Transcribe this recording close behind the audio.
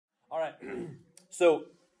right. So,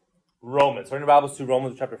 Romans. Turn your Bibles to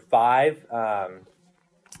Romans chapter 5.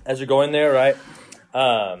 As you're going there, right?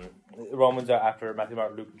 Romans are after Matthew,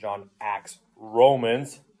 Mark, Luke, John, Acts,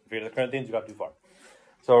 Romans. If you're the Corinthians, you got too far.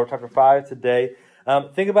 So, chapter 5 today.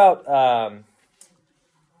 Think about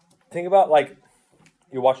like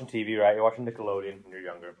you're watching TV, right? You're watching Nickelodeon when you're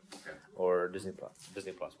younger, or Disney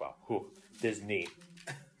Plus. Wow, Disney.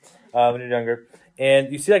 When you're younger,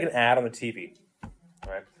 and you see like an ad on the TV,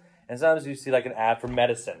 right? And sometimes you see like an ad for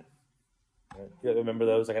medicine. Right? You remember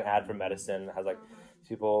those? Like an ad for medicine it has like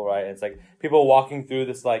people, right? And it's like people walking through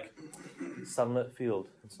this like sunlit field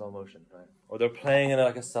in slow motion, right? Or they're playing in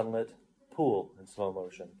like a sunlit pool in slow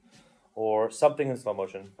motion, or something in slow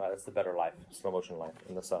motion. Right? That's the better life, slow motion life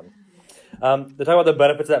in the sun. They talk about the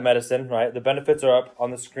benefits of that medicine, right? The benefits are up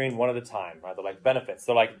on the screen one at a time, right? They're like benefits.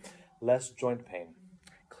 They're like less joint pain,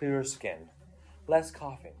 clearer skin, less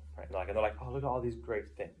coughing, right? And they're like, oh, look at all these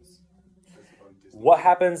great things. What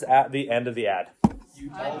happens at the end of the ad?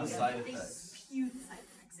 All the side effects. Spew the side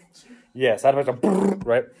effects at you. Yeah, side effects are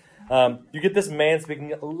right. You get this man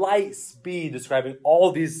speaking at light speed, describing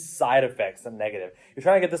all these side effects and negative. You're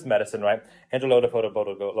trying to get this medicine, right?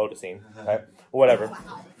 Androlodocine, right? Or whatever.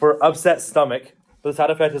 For upset stomach. But the side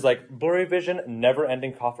effect is like blurry vision,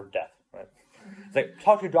 never-ending cough, or death, right? It's like,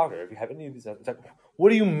 talk to your doctor if you have any of these. It's like, what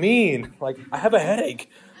do you mean? Like, I have a headache,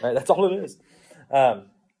 right? That's all it is.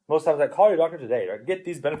 Most times, like, call your doctor today, right? Get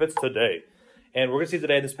these benefits today. And we're going to see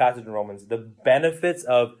today in this passage in Romans, the benefits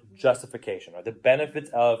of justification, right? The benefits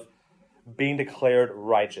of being declared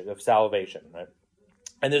righteous, of salvation, right?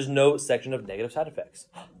 And there's no section of negative side effects.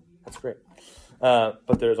 That's great.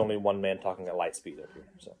 But there's only one man talking at light speed up here,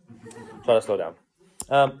 so try to slow down.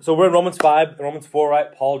 So we're in Romans 5, Romans 4,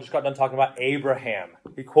 right? Paul just got done talking about Abraham.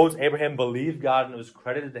 He quotes Abraham believed God and it was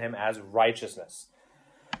credited to him as righteousness.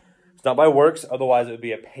 It's not by works, otherwise it would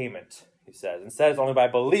be a payment, he says. Instead, it's only by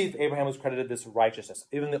belief Abraham was credited this righteousness.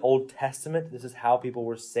 Even in the Old Testament, this is how people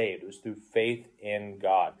were saved. It was through faith in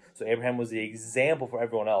God. So Abraham was the example for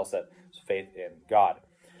everyone else that was faith in God.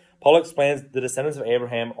 Paul explains the descendants of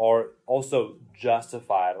Abraham are also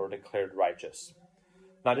justified or declared righteous.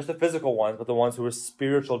 Not just the physical ones, but the ones who were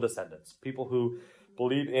spiritual descendants. People who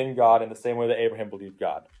believe in God in the same way that Abraham believed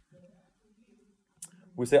God.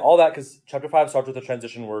 We say all that because chapter 5 starts with the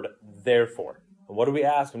transition word, therefore. And what do we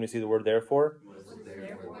ask when we see the word therefore?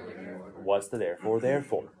 What's the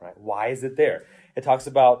therefore, right? Why is it there? It talks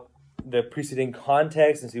about the preceding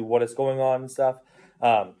context and see what is going on and stuff.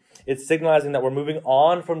 It's signalizing that we're moving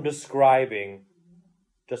on from describing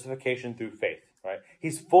justification through faith, right?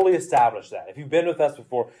 He's fully established that. If you've been with us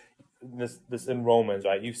before, this in Romans,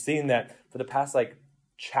 right? You've seen that for the past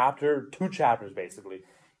two chapters basically.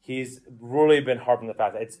 He's really been harping the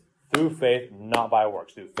fact that it's through faith, not by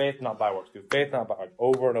works. Through faith, not by works. Through faith, not by works.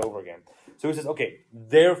 Over and over again. So he says, okay,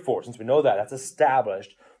 therefore, since we know that, that's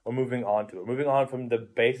established, we're moving on to it. We're moving on from the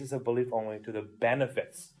basis of belief only to the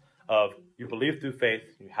benefits of you believe through faith,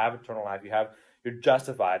 you have eternal life, you're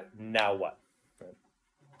justified, now what? Right?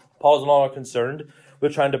 Paul's no longer concerned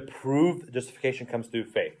with trying to prove that justification comes through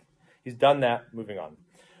faith. He's done that, moving on.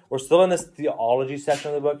 We're still in this theology section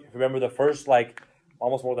of the book. If you remember the first,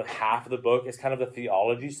 almost more than half of the book is kind of the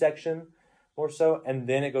theology section, more so, and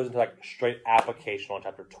then it goes into straight applicational in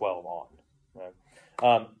chapter 12 on.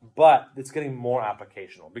 Right? But it's getting more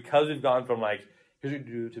applicational because we've gone from here's what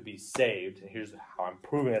you do to be saved, and here's how I'm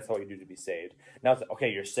proving that's what you do to be saved. Now it's okay,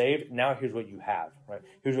 you're saved. Now here's what you have, right?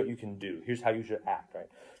 Here's what you can do. Here's how you should act, right?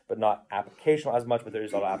 But not applicational as much, but there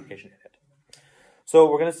is a lot of application in it. So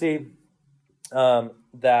we're going to see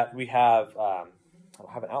that we have. I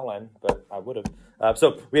don't have an outline, but I would have.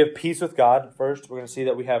 So we have peace with God first. We're going to see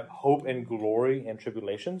that we have hope and glory in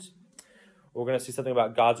tribulations. We're going to see something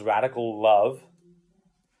about God's radical love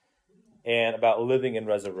and about living in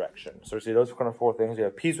resurrection. So we see those kind of four things. We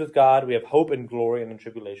have peace with God. We have hope and glory and in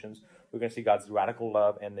tribulations. We're going to see God's radical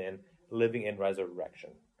love and then living in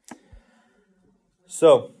resurrection.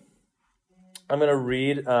 So I'm going to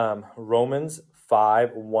read Romans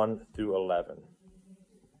 5, 1 through 11.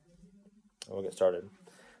 We'll get started.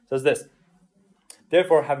 It says this.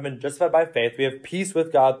 Therefore, having been justified by faith, we have peace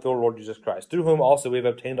with God through our Lord Jesus Christ, through whom also we have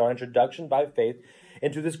obtained our introduction by faith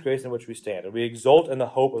into this grace in which we stand. And we exult in the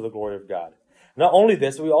hope of the glory of God. Not only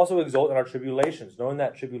this, but we also exult in our tribulations, knowing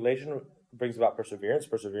that tribulation brings about perseverance,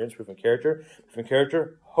 proven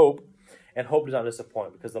character, hope, and hope does not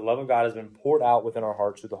disappoint, because the love of God has been poured out within our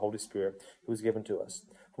hearts through the Holy Spirit who was given to us.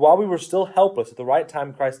 While we were still helpless, at the right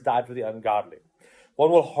time Christ died for the ungodly.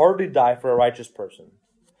 One will hardly die for a righteous person,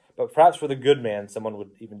 but perhaps for the good man someone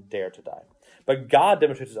would even dare to die. But God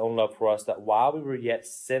demonstrates his own love for us, that while we were yet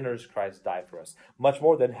sinners, Christ died for us. Much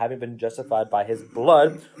more than, having been justified by his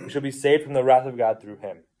blood, we shall be saved from the wrath of God through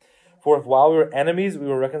him. For if while we were enemies, we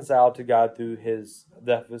were reconciled to God through his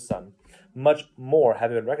death of his Son, much more,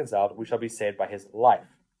 having been reconciled, we shall be saved by his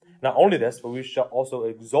life. Not only this, but we shall also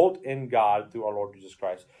exult in God through our Lord Jesus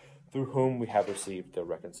Christ, through whom we have received the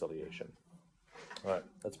reconciliation. All right,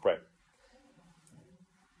 let's pray.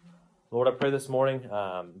 Lord, I pray this morning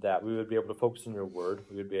that we would be able to focus on your word.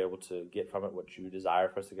 We would be able to get from it what you desire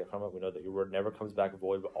for us to get from it. We know that your word never comes back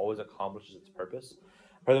void, but always accomplishes its purpose.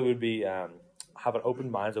 I pray that we would be have an open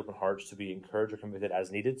minds, open hearts to be encouraged or convicted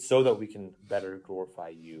as needed, so that we can better glorify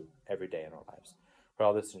you every day in our lives. For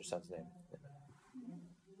all this in your Son's name. Amen.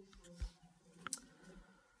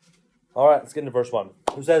 All right, let's get into verse 1.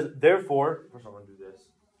 Who says, therefore, first I'm going to do this.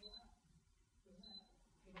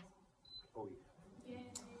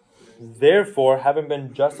 Therefore, having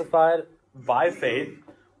been justified by faith,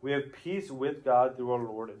 we have peace with God through our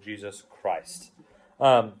Lord Jesus Christ.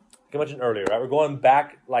 Like I mentioned earlier, right? We're going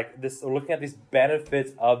back like this. We're looking at these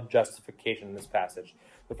benefits of justification in this passage.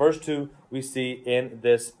 The first two we see in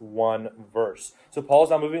this one verse. So Paul's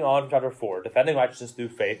now moving on from chapter 4, defending righteousness through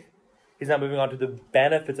faith. He's now moving on to the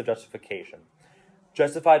benefits of justification.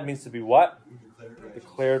 Justified means to be what?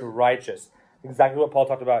 Declared righteous. Exactly what Paul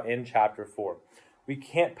talked about in chapter 4. We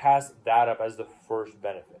can't pass that up as the first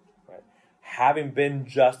benefit, right? Having been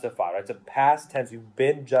justified, right? It's a past tense. You've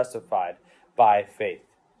been justified by faith.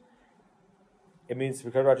 It means to be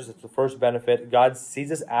declared righteous. It's the first benefit. God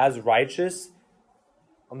sees us as righteous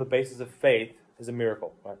on the basis of faith is a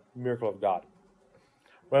miracle, right? Miracle of God.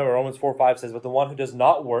 Remember, Romans 4:5 says, but the one who does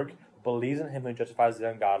not work, believes in him who justifies the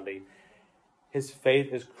ungodly, his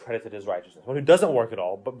faith is credited as righteousness. One who doesn't work at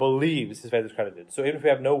all, but believes, his faith is credited. So even if we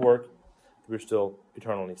have no work, we're still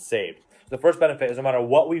eternally saved. So the first benefit is no matter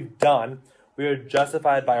what we've done, we are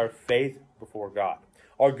justified by our faith before God.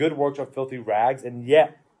 Our good works are filthy rags, and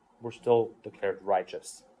yet we're still declared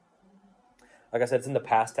righteous. Like I said, it's in the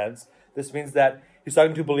past tense. This means that he's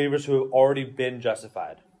talking to believers who have already been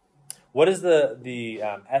justified. What is the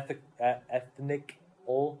ethnic?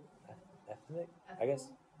 I guess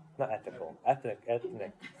not ethical. Ethnic.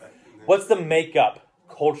 What's the makeup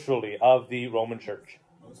culturally of the Roman Church?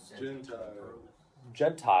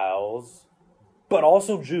 Gentiles, but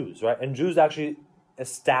also Jews, right? And Jews actually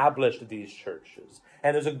established these churches.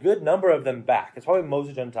 And there's a good number of them back. It's probably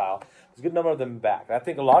mostly Gentile. There's a good number of them back. And I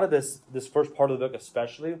think a lot of this first part of the book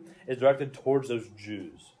especially is directed towards those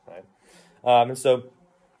Jews, right? And so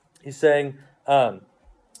he's saying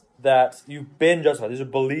that you've been justified. These are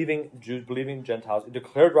believing Jews, believing Gentiles,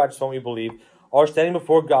 declared righteous when we believe. Our standing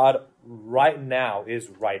before God right now is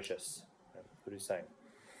righteous. That's what he's saying.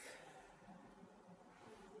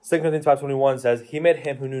 2 Corinthians 5:21 says, he made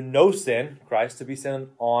him who knew no sin, Christ, to be sin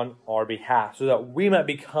on our behalf, so that we might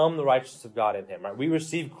become the righteousness of God in him. Right? We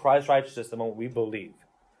receive Christ's righteousness the moment we believe.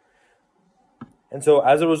 And so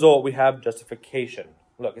as a result, we have justification.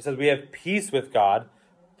 Look, it says we have peace with God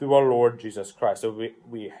through our Lord Jesus Christ. So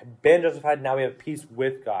we have been justified, now we have peace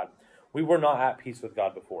with God. We were not at peace with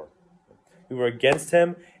God before. We were against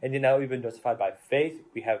him, and now we've been justified by faith.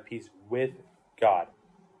 We have peace with God.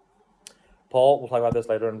 Paul will talk about this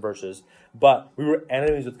later in verses, but we were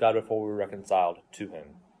enemies with God before we were reconciled to him.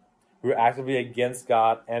 We were actively against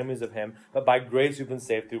God, enemies of him, but by grace we've been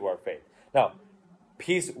saved through our faith. Now,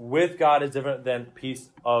 peace with God is different than peace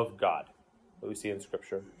of God, that we see in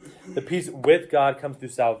Scripture. The peace with God comes through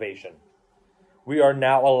salvation. We are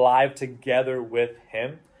now alive together with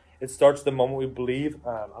him. It starts the moment we believe.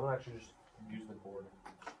 I'm going to actually just use the board.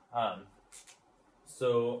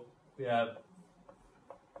 So we have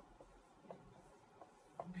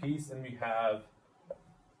peace, and we have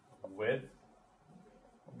with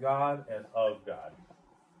God and of God.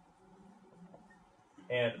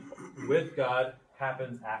 And with God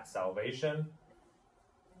happens at salvation.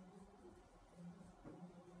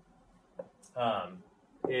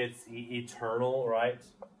 It's eternal, right?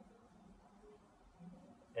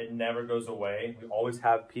 It never goes away. We always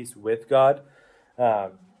have peace with God.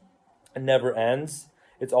 It never ends.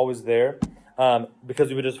 It's always there. Because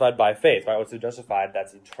we were justified by faith, right? Once we're justified,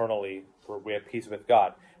 that's eternally where we have peace with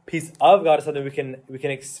God. Peace of God is something we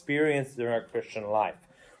can experience during our Christian life.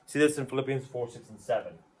 See this in Philippians 4, 6, and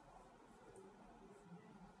 7.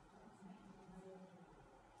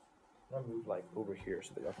 I'll move like over here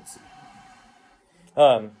so that y'all can see.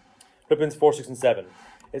 Philippians 4, 6, and 7.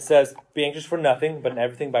 It says, be anxious for nothing, but in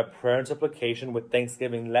everything by prayer and supplication with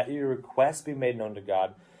thanksgiving, let your requests be made known to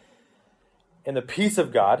God. And the peace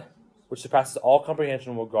of God, which surpasses all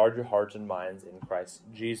comprehension, will guard your hearts and minds in Christ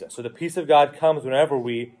Jesus. So the peace of God comes whenever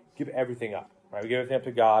we give everything up. Right? We give everything up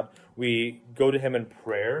to God. We go to Him in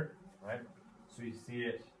prayer. Right? So we see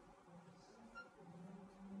it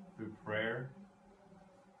through prayer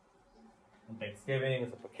and thanksgiving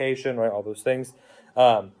and supplication, right? All those things.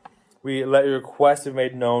 We let your requests be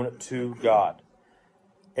made known to God.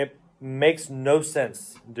 It makes no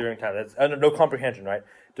sense during times. That's no comprehension, right?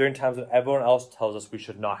 During times when everyone else tells us we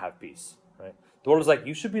should not have peace, right? The world is like,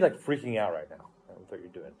 you should be like freaking out right now, right, with what you're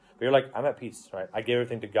doing. But you're like, I'm at peace, right? I gave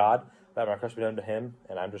everything to God, let my requests be known to Him,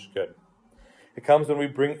 and I'm just good. It comes when we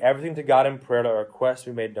bring everything to God in prayer, let our requests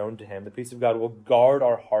be made known to Him. The peace of God will guard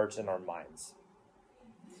our hearts and our minds.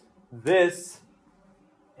 This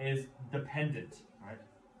is dependent, right,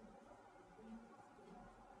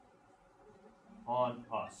 on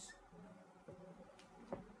us.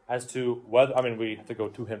 As to whether, we have to go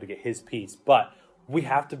to Him to get His peace, but we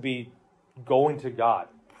have to be going to God,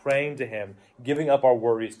 praying to Him, giving up our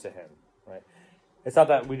worries to Him, right? It's not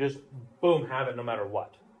that we just, boom, have it no matter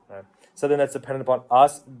what, right? Something that's dependent upon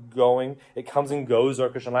us going. It comes and goes our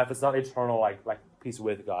Christian life. It's not eternal like peace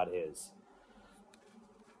with God is.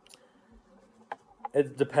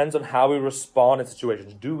 It depends on how we respond in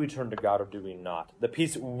situations. Do we turn to God or do we not? The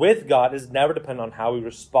peace with God is never dependent on how we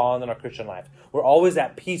respond in our Christian life. We're always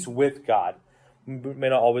at peace with God. We may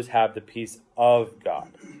not always have the peace of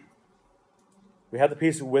God. We have the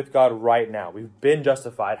peace with God right now. We've been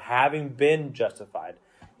justified. Having been justified,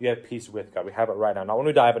 you have peace with God. We have it right now. Not when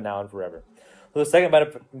we die, but now and forever. So the second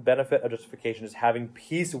benefit of justification is having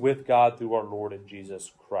peace with God through our Lord and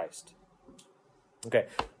Jesus Christ. Okay.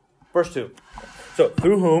 Verse 2. So,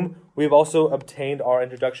 through whom we have also obtained our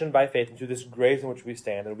introduction by faith into this grace in which we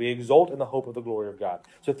stand, and we exult in the hope of the glory of God.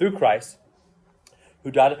 So, through Christ,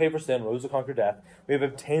 who died to pay for sin, rose to conquer death, we have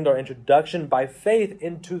obtained our introduction by faith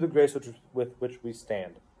into the grace with which we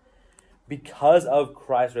stand. Because of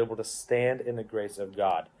Christ, we're able to stand in the grace of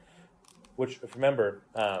God. Which, if you remember,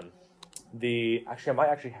 I might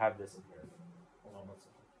actually have this in here. Hold on one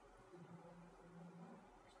second.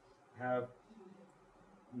 I have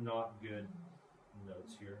not good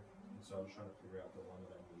notes here, and so I was trying to figure out the one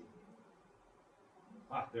that I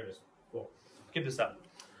need. There it is. Cool. Keep this up.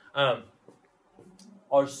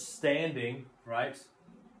 Our standing, right?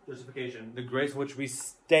 Justification. The grace in which we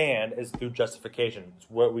stand is through justification. It's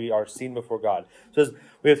what we are seen before God. So it says,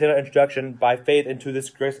 we have taken our introduction by faith into this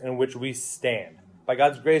grace in which we stand. By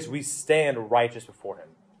God's grace, we stand righteous before Him,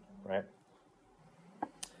 right?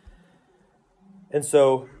 And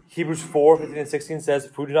so Hebrews 4:15 and 16 says,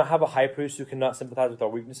 for we do not have a high priest who cannot sympathize with our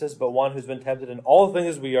weaknesses, but one who's been tempted in all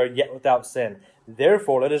things as we are, yet without sin.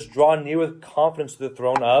 Therefore, let us draw near with confidence to the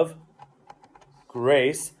throne of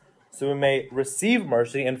grace, so we may receive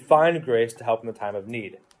mercy and find grace to help in the time of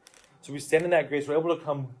need. So we stand in that grace. We're able to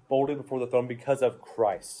come boldly before the throne because of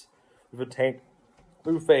Christ. We've obtained,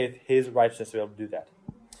 through faith, His righteousness to be able to do that.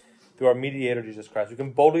 Through our mediator, Jesus Christ. We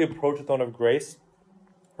can boldly approach the throne of grace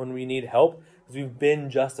when we need help, because we've been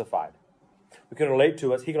justified. We can relate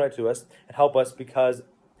to us, He can relate to us, and help us because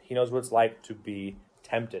He knows what it's like to be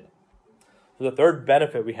tempted. So the third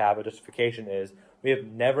benefit we have of justification is we have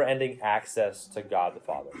never-ending access to God the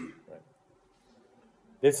Father. Right?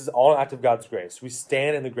 This is all an act of God's grace. We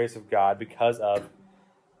stand in the grace of God because of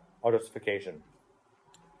our justification.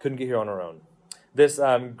 Couldn't get here on our own. This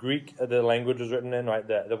Greek, the language was written in, right?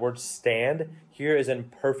 The word stand here is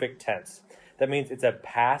in perfect tense. That means it's a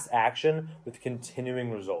past action with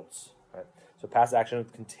continuing results. Right? So past action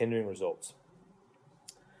with continuing results.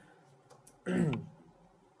 The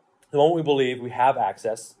moment we believe, we have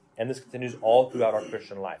access, and this continues all throughout our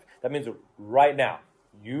Christian life. That means right now,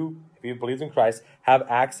 you, if you believe in Christ, have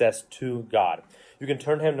access to God. You can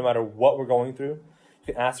turn to Him no matter what we're going through.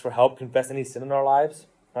 You can ask for help, confess any sin in our lives,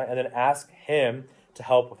 right? And then ask Him to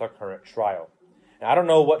help with our current trial. And I don't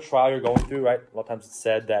know what trial you're going through, right? A lot of times it's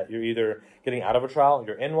said that you're either getting out of a trial,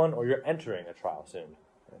 you're in one, or you're entering a trial soon.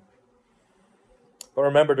 Right? But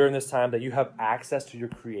remember during this time that you have access to your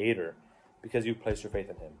Creator because you place your faith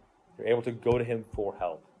in Him. You're able to go to Him for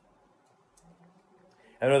help.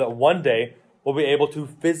 And know that one day we'll be able to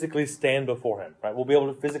physically stand before Him, right? We'll be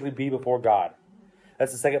able to physically be before God.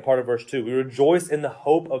 That's the second part of verse 2. We rejoice in the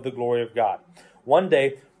hope of the glory of God. One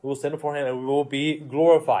day we will stand before Him and we will be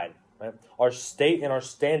glorified. Right? Our state and our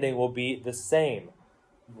standing will be the same.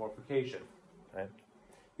 Glorification. Right?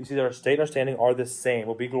 You see that our state and our standing are the same.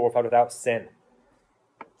 We'll be glorified without sin.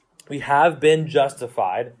 We have been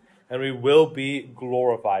justified and we will be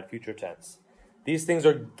glorified, future tense. These things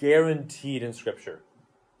are guaranteed in Scripture.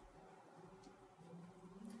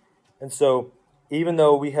 And so, even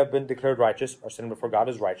though we have been declared righteous, our sin before God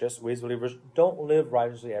is righteous, we as believers don't live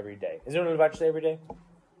righteously every day. Is anyone live righteously every day?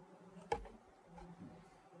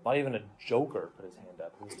 Not even a joker put his hand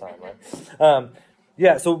up this time,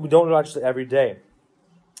 right? So we don't know actually every day.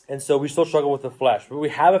 And so we still struggle with the flesh. But we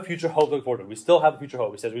have a future hope to look forward to. We still have a future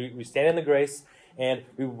hope. It says we stand in the grace and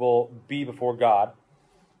we will be before God.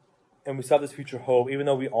 And we still have this future hope, even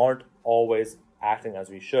though we aren't always acting as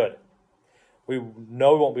we should. We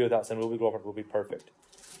know we won't be without sin. We'll be glorified. We'll be perfect.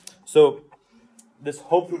 So this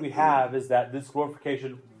hope that we have is that this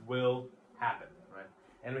glorification will happen, right?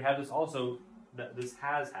 And we have this also, that this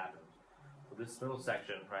has happened. So this middle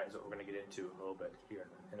section, right, is what we're going to get into a little bit here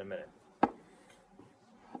in a minute.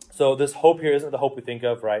 So this hope here isn't the hope we think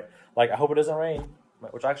of, right? Like, I hope it doesn't rain,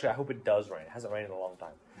 which actually I hope it does rain. It hasn't rained in a long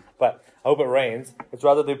time. But I hope it rains. It's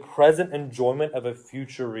rather the present enjoyment of a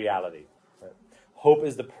future reality. Right? Hope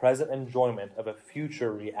is the present enjoyment of a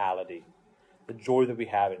future reality. The joy that we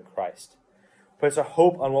have in Christ. We place our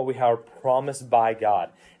hope on what we are promised by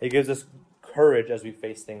God. It gives us courage as we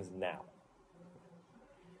face things now.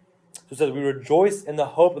 So it says, we rejoice in the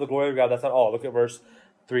hope of the glory of God. That's not all. Look at verse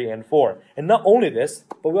 3 and 4. And not only this,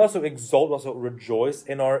 but we also exult, we also rejoice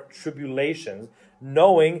in our tribulations,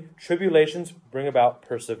 knowing tribulations bring about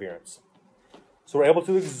perseverance. So we're able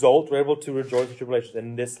to exult, we're able to rejoice in tribulations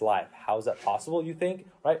in this life. How is that possible, you think?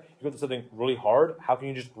 Right? You go through something really hard. How can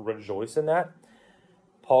you just rejoice in that?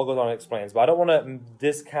 Paul goes on and explains, but I don't want to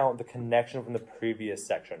discount the connection from the previous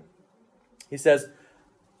section. He says,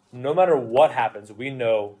 no matter what happens, we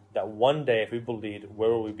know that one day, if we believed, where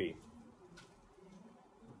will we be?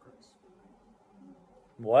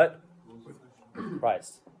 What?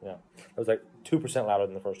 Christ. Yeah. It was like 2% louder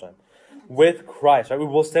than the first time. With Christ, right? We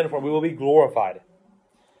will stand for, we will be glorified.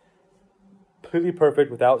 Completely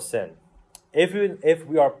perfect, without sin. Even if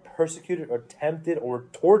we are persecuted or tempted or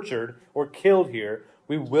tortured or killed here,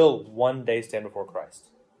 we will one day stand before Christ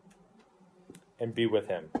and be with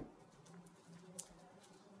him.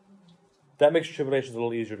 That makes tribulations a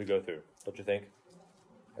little easier to go through, don't you think?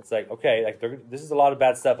 It's like, okay, like this is a lot of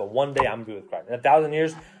bad stuff, but one day I'm going to be with Christ. In 1,000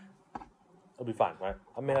 years, it'll be fine, right?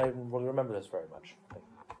 I mean, I don't really remember this very much.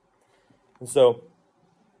 And so,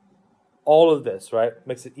 all of this, right,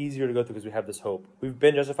 makes it easier to go through because we have this hope. We've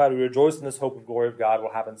been justified. We rejoice in this hope of glory of God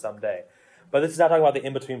will happen someday. But this is not talking about the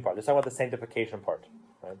in-between part. This is talking about the sanctification part.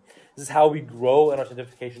 Right? This is how we grow in our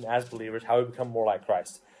sanctification as believers, how we become more like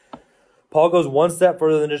Christ. Paul goes one step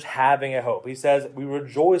further than just having a hope. He says, we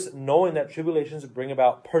rejoice knowing that tribulations bring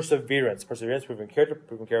about perseverance. Perseverance, proven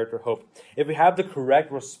character, hope. If we have the correct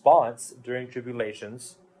response during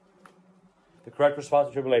tribulations,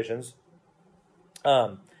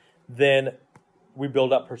 then we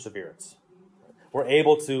build up perseverance. We're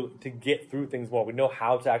able to get through things more. We know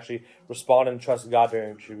how to actually respond and trust God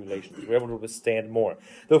during tribulations. We're able to withstand more.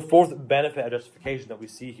 The fourth benefit of justification that we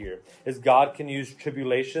see here is God can use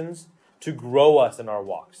tribulations to grow us in our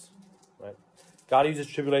walks. Right? God uses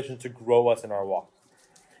tribulations to grow us in our walks.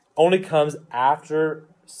 Only comes after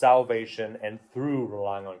salvation and through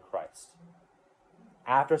relying on Christ.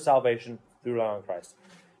 After salvation, through relying on Christ.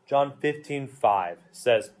 John 15:5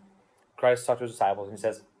 says, Christ talks to his disciples and he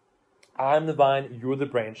says, I am the vine, you are the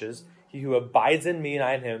branches. He who abides in me and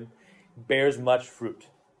I in him bears much fruit.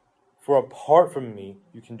 For apart from me,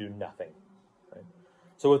 you can do nothing. Right?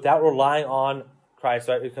 So without relying on Christ,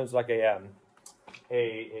 right, it becomes like a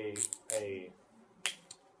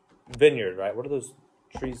vineyard, right? What are those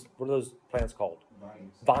trees? What are those plants called?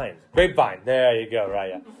 Vines. Grapevine. There you go. Right.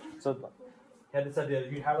 Yeah. So you had this idea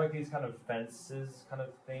that you have like these kind of fences, kind of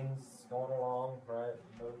things going along, right?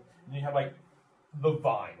 And you have like the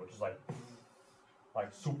vine, which is like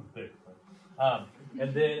super thick. Right?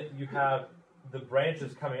 And then you have the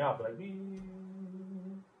branches coming out,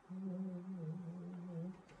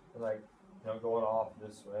 like going off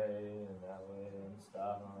this way and that way and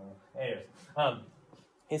stuff. Anyways,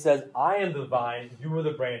 he says, I am the vine, you are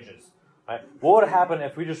the branches. Right? What would happen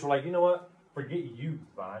if we just were like, you know what? Forget you,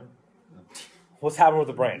 vine. What's happening with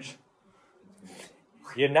the branch?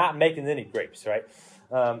 You're not making any grapes, right?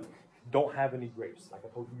 Don't have any grapes, like I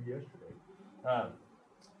told you yesterday.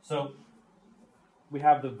 So we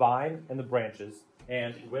have the vine and the branches,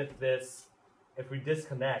 and with this, if we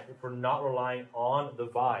disconnect, if we're not relying on the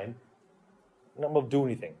vine, we're not going to do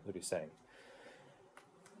anything, is what he's saying.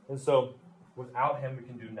 And so, without him, we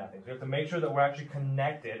can do nothing. So we have to make sure that we're actually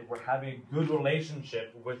connected, we're having a good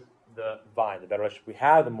relationship with the vine. The better relationship we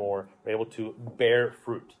have, the more we're able to bear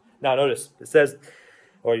fruit. Now, notice, it says,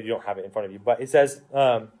 or you don't have it in front of you, but it says,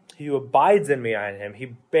 he who abides in me, I in him, he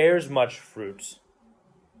bears much fruit.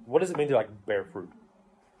 What does it mean to, bear fruit?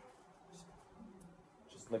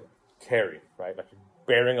 Just, carry, right? Like you're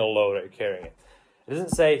bearing a load, you're carrying it. It doesn't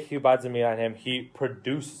say he who abides in me, I in him, he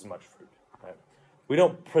produces much fruit. Right? We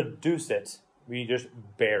don't produce it. We just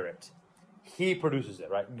bear it. He produces it,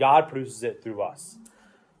 right? God produces it through us.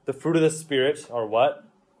 The fruit of the Spirit are what?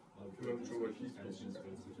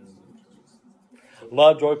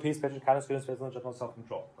 Love, joy, peace, patience, kindness, goodness, faithfulness, gentleness,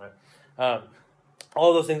 self-control, right? All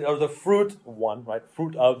of those things are the fruit, right?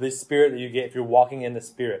 Fruit of the Spirit that you get if you're walking in the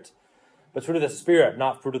Spirit. But fruit of the Spirit,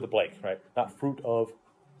 not fruit of the Blake, right? Not fruit of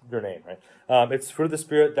your name, right? It's fruit of the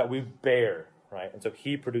Spirit that we bear, right? And so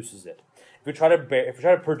He produces it. If we try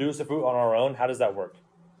to produce a fruit on our own, how does that work?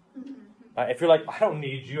 If you're like, I don't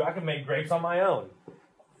need you, I can make grapes on my own.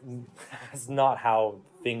 That's not how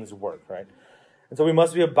things work, right? And so we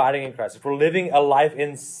must be abiding in Christ. If we're living a life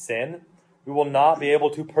in sin, we will not be able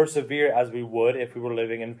to persevere as we would if we were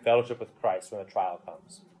living in fellowship with Christ when the trial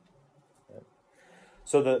comes. Right?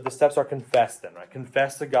 So the steps are confess then, right?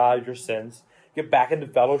 Confess to God your sins, get back into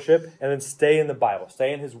fellowship, and then stay in the Bible,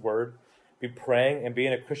 stay in His Word, be praying, and be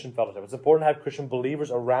in a Christian fellowship. It's important to have Christian believers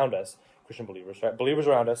around us, right? Believers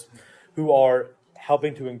around us who are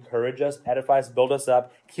helping to encourage us, edify us, build us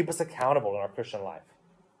up, keep us accountable in our Christian life.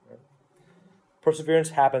 Right? Perseverance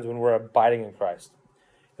happens when we're abiding in Christ.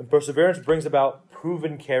 And perseverance brings about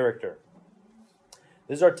proven character.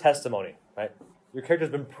 This is our testimony, right? Your character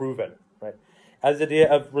has been proven, right? As the idea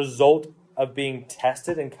of result of being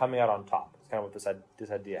tested and coming out on top. It's kind of what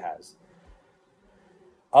this idea has.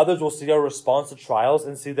 Others will see our response to trials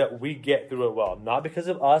and see that we get through it well. Not because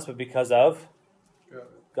of us, but because of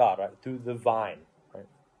God, right? Through the vine, right?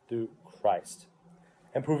 Through Christ.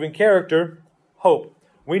 And proving character, hope.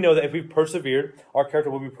 We know that if we've persevered, our character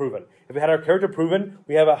will be proven. If we had our character proven,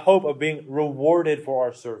 we have a hope of being rewarded for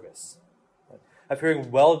our service. Right? Of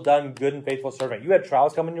hearing, well done, good and faithful servant. You had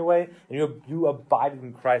trials coming your way, and you abided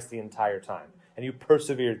in Christ the entire time. And you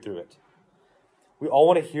persevered through it. We all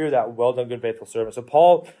want to hear that, well done, good, faithful servant. So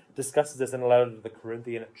Paul discusses this in a letter to the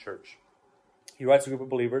Corinthian church. He writes to a group of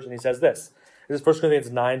believers, and he says this. This is 1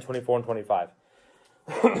 Corinthians 9, 24 and 25.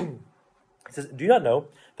 He says, do you not know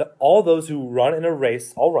that all those who run in a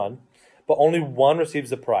race all run, but only one receives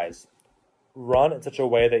the prize? Run in such a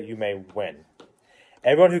way that you may win.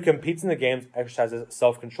 Everyone who competes in the games exercises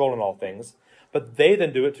self-control in all things, but they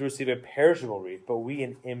then do it to receive a perishable wreath, but we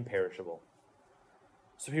an imperishable.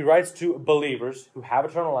 So he writes to believers who have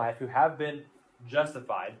eternal life, who have been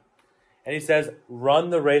justified, and he says, run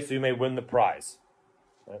the race so you may win the prize.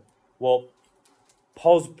 Right? Well,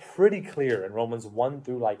 Paul's pretty clear in Romans 1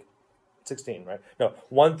 through 16, right? No,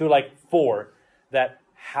 1 through 4, that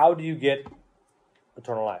how do you get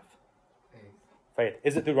eternal life? Faith.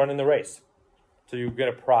 Is it through running the race? So you get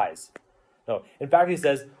a prize? No. In fact, he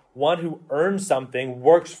says, one who earns something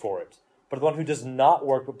works for it. But the one who does not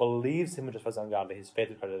work but believes him who justifies ungodly, his faith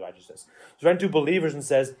is credited as righteousness. So writing to believers and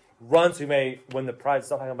says, run so you may win the prize.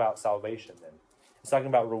 It's not talking about salvation then. It's talking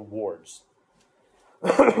about rewards.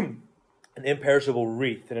 An imperishable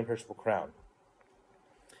wreath, an imperishable crown.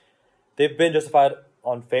 They've been justified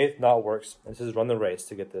on faith, not works. And it says run the race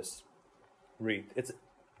to get this wreath. It's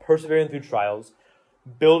persevering through trials,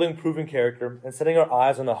 building proven character, and setting our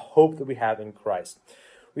eyes on the hope that we have in Christ.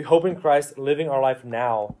 We hope in Christ, living our life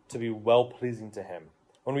now to be well-pleasing to Him.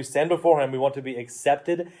 When we stand before Him, we want to be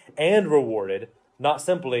accepted and rewarded, not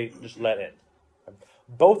simply just let in.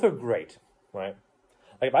 Both are great, right?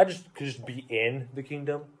 If I could just be in the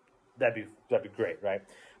kingdom, that'd be great, right?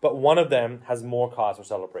 But one of them has more cause for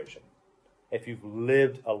celebration. If you've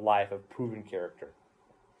lived a life of proven character,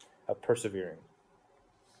 of persevering.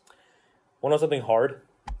 Want to know something hard?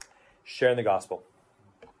 Sharing the gospel.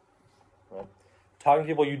 Right? Talking to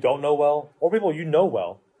people you don't know well, or people you know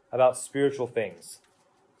well, about spiritual things.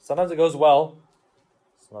 Sometimes it goes well,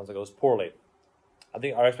 sometimes it goes poorly. I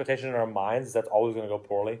think our expectation in our minds is that's always going to go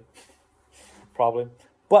poorly. Probably.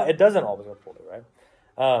 But it doesn't always go poorly,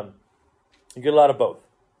 right? You get a lot of both.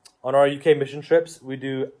 On our UK mission trips, we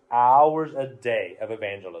do hours a day of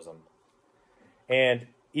evangelism. And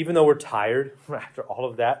even though we're tired after all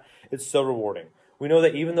of that, it's so rewarding. We know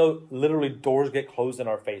that even though literally doors get closed in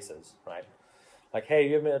our faces, right? Hey,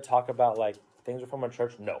 you have me to talk about things from our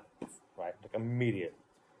church? No, right? Immediate.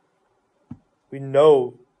 We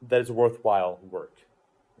know that it's worthwhile work.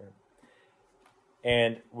 Right?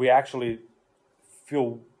 And we actually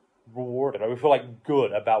feel rewarded, right? We feel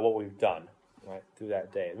good about what we've done, right, through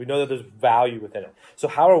that day. We know that there's value within it. So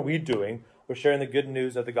how are we doing? We're sharing the good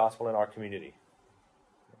news of the gospel in our community.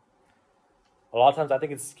 A lot of times I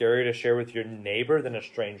think it's scarier to share with your neighbor than a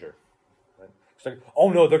stranger. Right? It's oh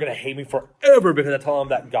no, they're going to hate me forever because I tell them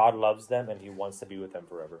that God loves them and He wants to be with them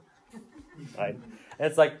forever. Right?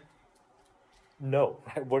 And it's no,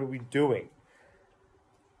 right? What are we doing?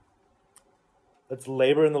 Let's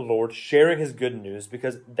labor in the Lord, sharing His good news,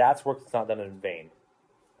 because that's work that's not done in vain.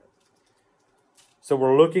 So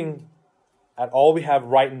we're looking at all we have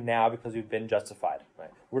right now because we've been justified.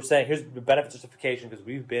 Right? We're saying here's the benefit of justification because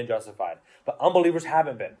we've been justified. But unbelievers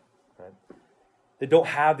haven't been. Right? They don't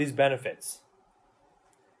have these benefits.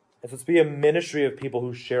 And so let's be a ministry of people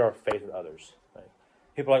who share our faith with others. Right?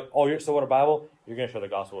 People are like, oh, you're so what a Bible? You're going to share the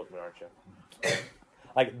gospel with me, aren't you?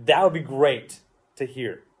 Like, that would be great to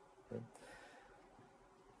hear. Right?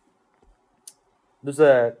 There's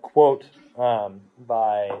a quote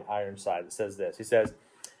by Ironside that says this. He says,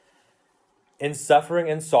 in suffering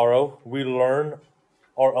and sorrow, we learn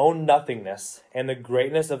our own nothingness and the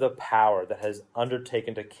greatness of the power that has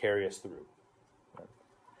undertaken to carry us through.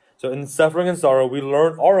 So in suffering and sorrow, we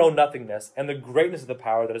learn our own nothingness and the greatness of the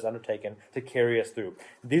power that is undertaken to carry us through.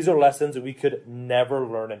 These are lessons that we could never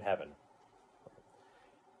learn in heaven.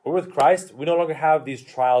 But with Christ, we no longer have these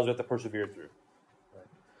trials we have to persevere through.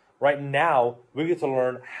 Right now, we get to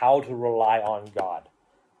learn how to rely on God,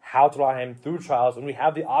 how to rely on Him through trials, and we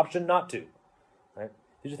have the option not to. Right?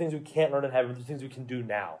 These are things we can't learn in heaven. These are things we can do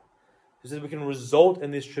now. This is we can result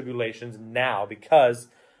in these tribulations now because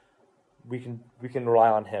we can rely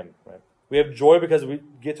on Him. Right? We have joy because we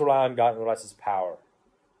get to rely on God and realize His power.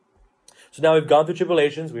 So now we've gone through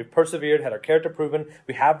tribulations, we've persevered, had our character proven,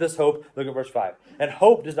 we have this hope. Look at verse 5. And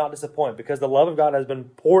hope does not disappoint because the love of God has been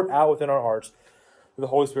poured out within our hearts through the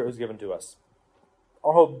Holy Spirit who is given to us.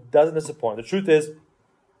 Our hope doesn't disappoint. The truth is,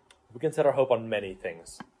 we can set our hope on many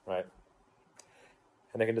things, right?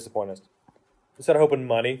 And they can disappoint us. We set our hope in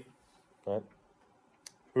money, right?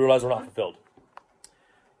 We realize we're not fulfilled.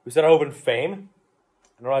 We set our hope in fame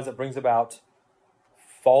and realize it brings about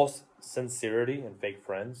false sincerity and fake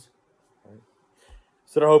friends. Right?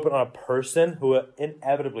 Set our hope on a person who will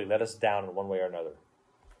inevitably let us down in one way or another.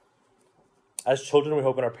 As children, we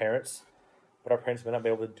hope in our parents, but our parents may not be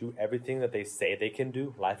able to do everything that they say they can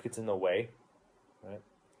do. Life gets in the way. Right?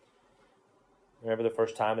 Remember the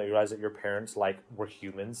first time that you realized that your parents were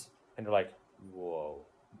humans, and you're like, whoa,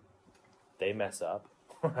 they mess up,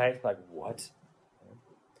 right? Like, what?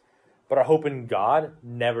 But our hope in God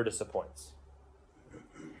never disappoints.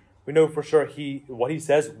 We know for sure what He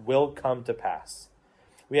says will come to pass.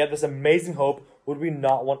 We have this amazing hope. Would we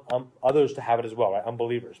not want others to have it as well, right?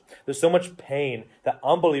 Unbelievers. There's so much pain that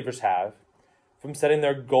unbelievers have from setting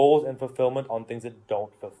their goals and fulfillment on things that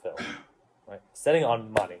don't fulfill. Right? Setting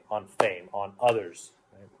on money, on fame, on others.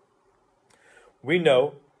 Right? We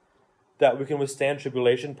know that we can withstand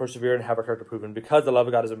tribulation, persevere, and have our character proven because the love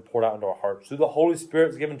of God has been poured out into our hearts through the Holy Spirit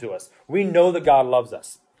is given to us. We know that God loves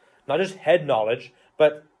us. Not just head knowledge,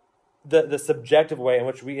 but the subjective way in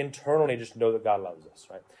which we internally just know that God loves us.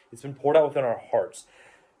 Right? It's been poured out within our hearts.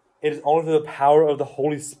 It is only through the power of the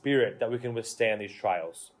Holy Spirit that we can withstand these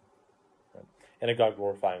trials, right? In a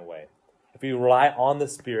God-glorifying way. If we rely on the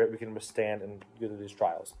Spirit, we can withstand and go through these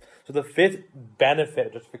trials. So the fifth benefit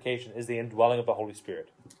of justification is the indwelling of the Holy Spirit,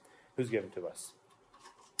 who's given to us.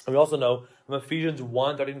 And we also know from Ephesians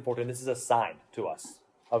 1, 13 and 14, this is a sign to us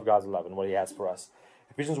of God's love and what He has for us.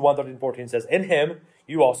 Ephesians 1, 13 and 14 says, in Him,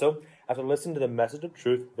 you also, after listening to the message of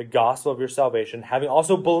truth, the gospel of your salvation, having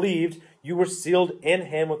also believed, you were sealed in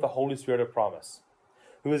Him with the Holy Spirit of promise,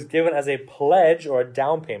 who is given as a pledge or a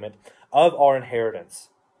down payment of our inheritance,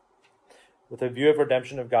 with a view of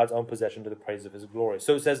redemption of God's own possession to the praise of His glory.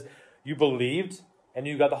 So it says, you believed, and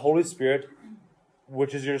you got the Holy Spirit,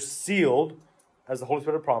 which is your sealed as the Holy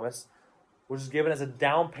Spirit of promise, which is given as a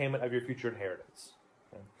down payment of your future inheritance.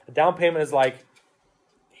 Okay? A down payment is like,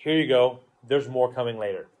 here you go, there's more coming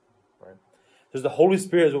later. Right? Because the Holy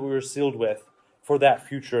Spirit is what we were sealed with for that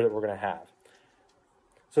future that we're going to have.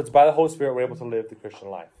 So it's by the Holy Spirit we're able to live the Christian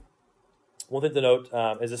life. One thing to note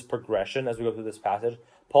is this progression as we go through this passage.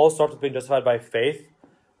 Paul starts with being justified by faith,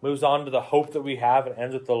 moves on to the hope that we have, and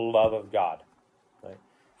ends with the love of God. Right?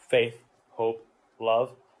 Faith, hope,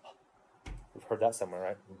 love. We've heard that somewhere,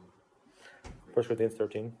 right? 1 Corinthians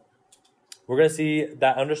 13. We're going to see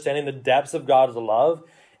that understanding the depths of God's love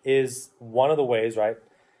is one of the ways, right,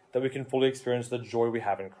 that we can fully experience the joy we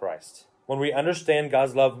have in Christ. When we understand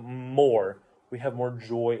God's love more, we have more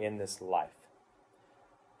joy in this life.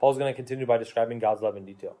 Paul's going to continue by describing God's love in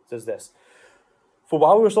detail. It says this, for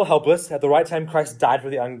while we were still helpless, at the right time Christ died for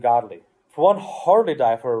the ungodly. For one hardly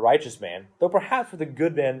die for a righteous man, though perhaps for the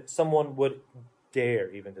good man someone would dare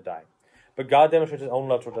even to die. But God demonstrates His own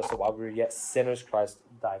love towards us, so while we were yet sinners, Christ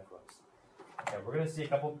died for us. Okay, we're going to see a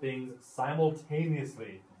couple things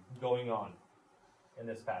simultaneously going on in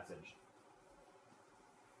this passage.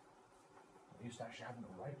 I used to actually have them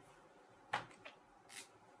right.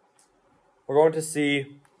 We're going to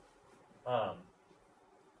see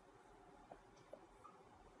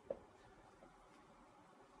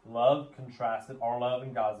love contrasted, our love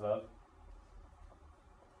and God's love,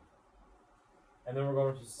 And then we're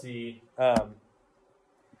going to see our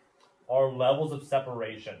levels of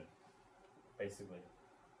separation, basically.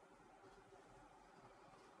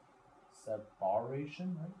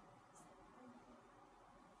 Separation, right?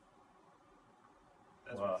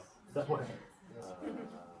 That's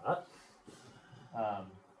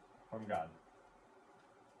from God.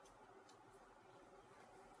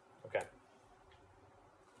 Okay.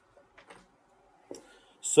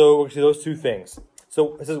 So we see those two things.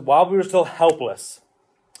 So it says, while we were still helpless,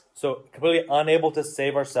 so completely unable to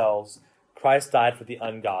save ourselves, Christ died for the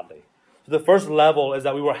ungodly. So the first level is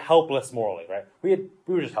that we were helpless morally, right? We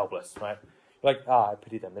were just helpless, right? Like, I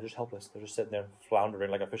pity them. They're just helpless. They're just sitting there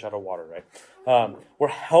floundering like a fish out of water, right? We're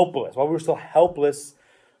helpless. While we were still helpless,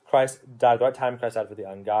 Christ died. At the right time, Christ died for the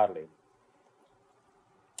ungodly.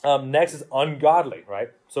 Next is ungodly,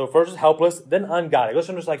 right? So first is helpless, then ungodly.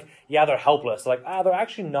 Listen, just like, yeah, they're helpless. Like, they're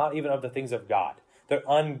actually not even of the things of God. They're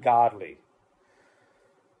ungodly.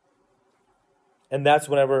 And that's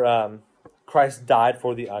whenever Christ died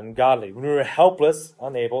for the ungodly. When we were helpless,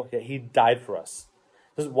 unable, yet he died for us.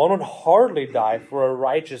 One would hardly die for a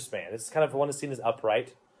righteous man. This is kind of one is seen as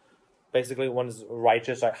upright. Basically, one is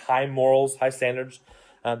righteous, like high morals, high standards.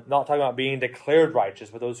 Not talking about being declared righteous,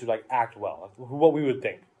 but those who like act well, like what we would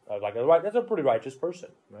think. Like that's a pretty righteous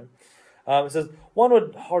person, right? It says one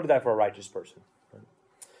would hardly die for a righteous person,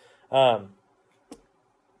 right?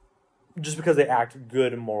 Just because they act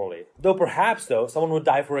good morally. Though perhaps someone would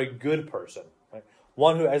die for a good person, right?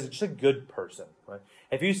 One who is just a good person, right?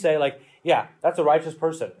 If you say like, yeah, that's a righteous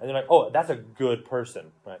person, and you're like, oh, that's a good person,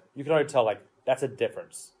 right? You can already tell like that's a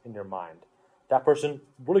difference in your mind. That person,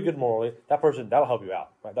 really good morally, that person, that'll help you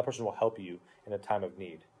out, right? That person will help you in a time of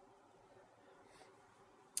need.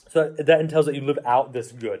 So that entails that you live out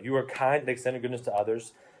this good. You are kind and extend goodness to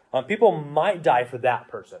others. People might die for that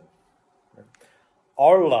person. Right?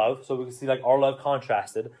 Our love, so we can see like our love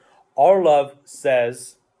contrasted. Our love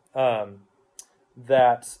says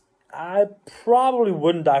that I probably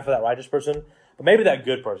wouldn't die for that righteous person, but maybe that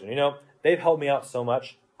good person. You know, they've helped me out so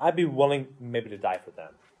much, I'd be willing maybe to die for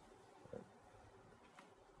them.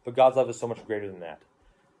 But God's love is so much greater than that.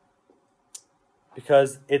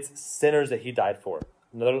 Because it's sinners that he died for.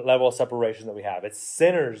 Another level of separation that we have. It's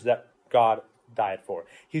sinners that God died for.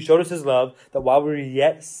 He showed us his love that while we were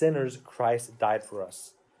yet sinners, Christ died for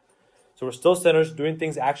us. So we're still sinners doing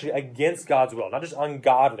things actually against God's will. Not just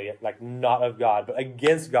ungodly, like not of God, but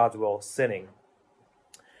against God's will, sinning.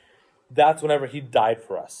 That's whenever he died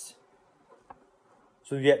for us.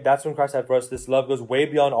 So yeah, that's when Christ died for us. This love goes way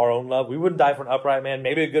beyond our own love. We wouldn't die for an upright man,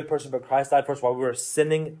 maybe a good person, but Christ died for us while we were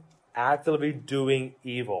sinning, actively doing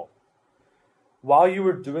evil. While you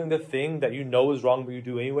were doing the thing that you know is wrong, but you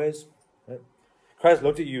do anyways, right? Christ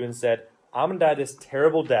looked at you and said, I'm going to die this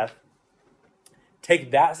terrible death. Take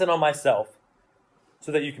that sin on myself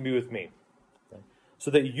so that you can be with me. Okay? So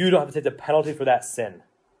that you don't have to take the penalty for that sin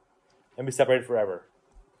and be separated forever.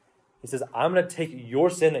 He says, I'm going to take your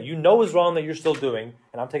sin that you know is wrong that you're still doing,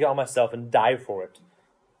 and I'm taking it on myself and die for it.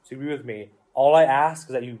 So you be with me. All I ask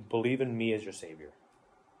is that you believe in me as your Savior.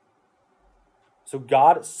 So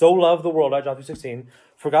God so loved the world, right? John 3:16.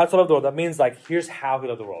 For God so loved the world, that means like, here's how he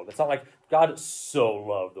loved the world. It's not like God so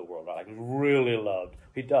loved the world, right? Like really loved.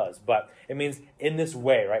 He does. But it means in this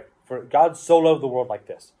way, right? For God so loved the world like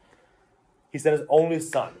this. He sent his only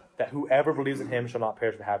son, that whoever believes in him shall not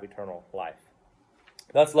perish but have eternal life.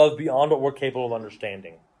 That's love beyond what we're capable of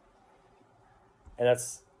understanding. And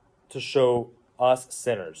that's to show us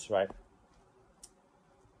sinners, right?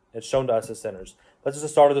 It's shown to us as sinners. That's just the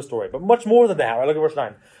start of the story. But much more than that, right? Look at verse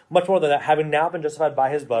 9. Much more than that, having now been justified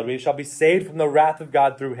by his blood, we shall be saved from the wrath of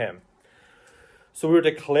God through him. So we were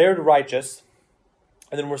declared righteous,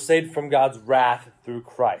 and then we're saved from God's wrath through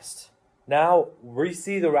Christ. Now, we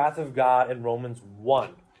see the wrath of God in Romans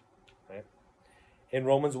 1. Right? In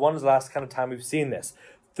Romans 1 is the last kind of time we've seen this.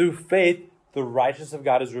 Through faith, the righteousness of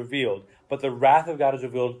God is revealed, but the wrath of God is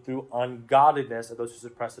revealed through ungodliness of those who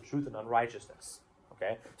suppress the truth and unrighteousness.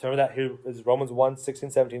 Okay? So remember that here is Romans 1, 16,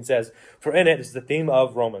 17 says, for in it, this is the theme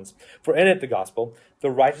of Romans, for in it, the gospel, the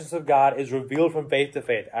righteousness of God is revealed from faith to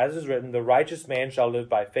faith. As is written, the righteous man shall live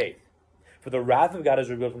by faith. For the wrath of God is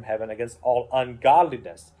revealed from heaven against all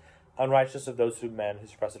ungodliness, unrighteousness of those who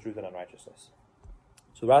suppress the truth and unrighteousness.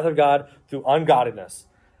 So the wrath of God through ungodliness.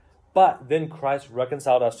 But then Christ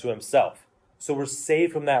reconciled us to himself. So we're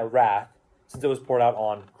saved from that wrath since it was poured out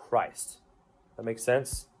on Christ. That makes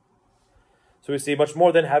sense? So we see much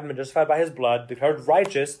more than having been justified by his blood, declared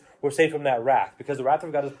righteous, we're saved from that wrath. Because the wrath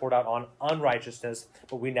of God is poured out on unrighteousness,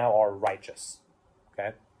 but we now are righteous. Okay?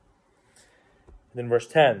 And then verse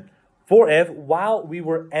 10. For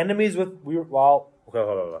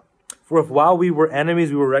For if while we were enemies,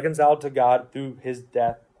 we were reconciled to God through his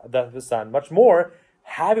death of his Son, much more,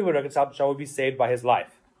 having been reconciled, shall we be saved by his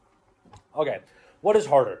life. Okay, what is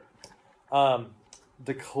harder?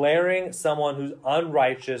 Declaring someone who's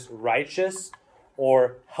unrighteous righteous,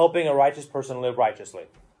 or helping a righteous person live righteously?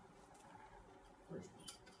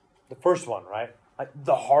 The first one, right? Like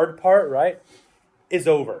the hard part, right, is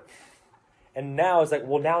over. And now it's like,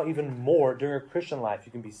 well, now even more during your Christian life,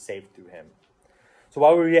 you can be saved through him. So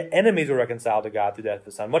while we were yet enemies, we were reconciled to God through the death of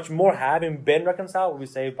the Son. Much more, having been reconciled, we'll be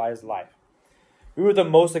saved by his life. We were the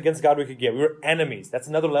most against God we could get. We were enemies. That's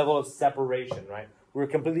another level of separation, right? We were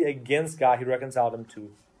completely against God. He reconciled him to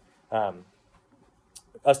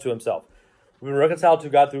us to himself. We were reconciled to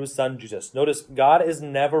God through his Son, Jesus. Notice, God is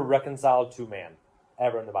never reconciled to man,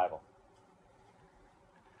 ever in the Bible.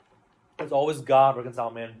 It's always God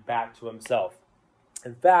reconciling man back to himself.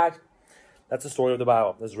 In fact, that's the story of the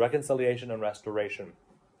Bible. There's reconciliation and restoration.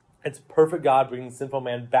 It's perfect God bringing sinful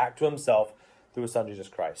man back to himself through his Son, Jesus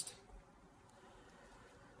Christ.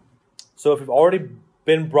 So if we've already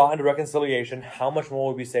been brought into reconciliation, how much more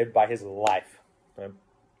will we be saved by his life? Right?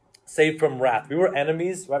 Saved from wrath. We were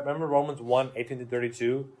enemies, right? Remember Romans 1,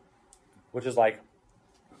 18-32, which is like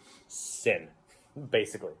sin,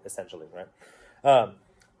 basically, essentially, right?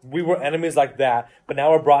 We were enemies like that, but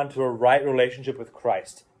now we're brought into a right relationship with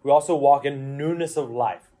Christ. We also walk in newness of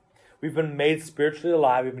life. We've been made spiritually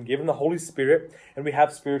alive. We've been given the Holy Spirit, and we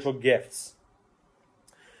have spiritual gifts.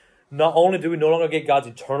 Not only do we no longer get God's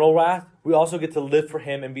eternal wrath, we also get to live for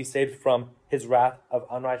him and be saved from his wrath of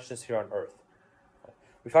unrighteousness here on earth.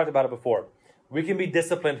 We talked about it before. We can be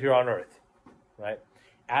disciplined here on earth, right?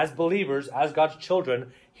 As believers, as God's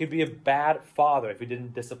children, he'd be a bad father if he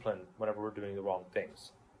didn't discipline whenever we're doing the wrong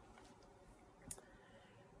things.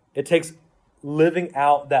 It takes living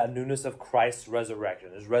out that newness of Christ's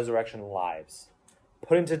resurrection, his resurrection lives.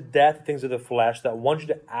 Putting to death things of the flesh that want you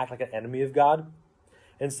to act like an enemy of God.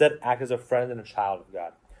 Instead, act as a friend and a child of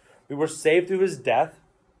God. We were saved through his death,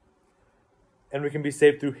 and we can be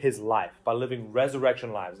saved through his life by living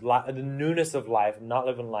resurrection lives, the newness of life, not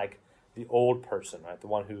living like the old person, right? The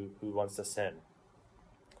one who wants to sin.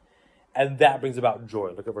 And that brings about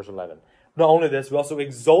joy. Look at verse 11. Not only this, we also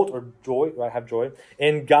exult or joy, right, have joy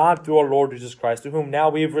in God through our Lord Jesus Christ, through whom now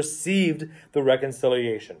we have received the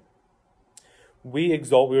reconciliation. We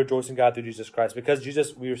exult, we rejoice in God through Jesus Christ. Because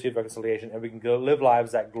Jesus, we received reconciliation, and we can go live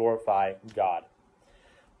lives that glorify God.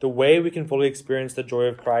 The way we can fully experience the joy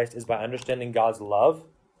of Christ is by understanding God's love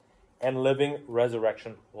and living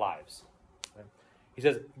resurrection lives. Right? He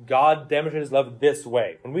says, God demonstrates his love this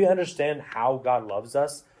way. When we understand how God loves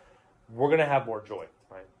us, we're going to have more joy.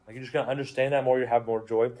 Right? Like you're just going to understand that more, you have more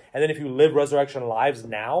joy. And then if you live resurrection lives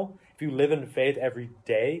now, if you live in faith every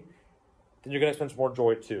day, then you're going to experience more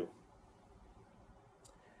joy too.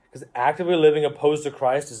 Because actively living opposed to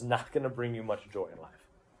Christ is not going to bring you much joy in life.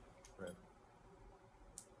 Right?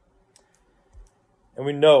 And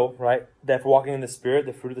we know, right, that if we're walking in the Spirit,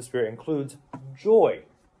 the fruit of the Spirit includes joy.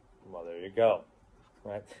 Well, there you go.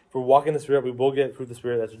 Right? If we're walking in the Spirit, we will get fruit of the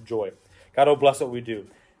Spirit, that's joy. God will bless what we do.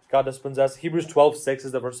 God disciplines us. Hebrews 12:6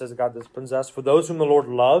 is the verse that says that God disciplines us. For those whom the Lord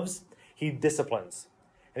loves, he disciplines.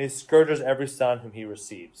 And he scourges every son whom he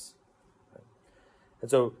receives. Right?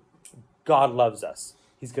 And so God loves us.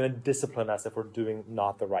 He's going to discipline us if we're doing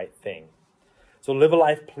not the right thing. So live a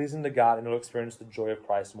life pleasing to God, and you'll experience the joy of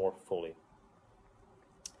Christ more fully.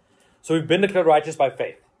 So we've been declared righteous by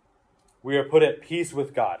faith. We are put at peace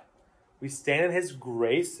with God. We stand in his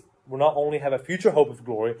grace. We not only have a future hope of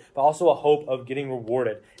glory, but also a hope of getting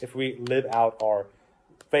rewarded if we live out our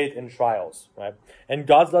faith in trials. Right? And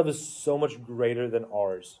God's love is so much greater than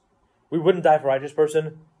ours. We wouldn't die for a righteous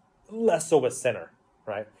person, less so a sinner.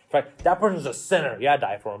 Right? In fact, that person's a sinner. Yeah,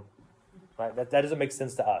 die for him. Right? That doesn't make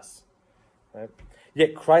sense to us. Right?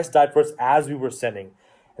 Yet Christ died for us as we were sinning.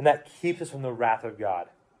 And that keeps us from the wrath of God.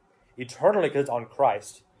 Eternally, because it's on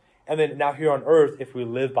Christ. And then now here on earth, if we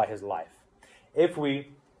live by his life. If we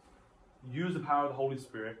use the power of the Holy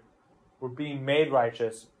Spirit, we're being made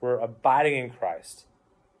righteous, we're abiding in Christ,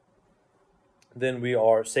 then we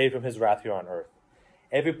are saved from his wrath here on earth.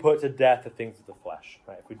 If we put to death the things of the flesh.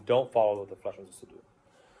 Right? If we don't follow what the flesh wants us to do.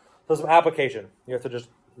 So some application. You have to just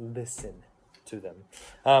listen to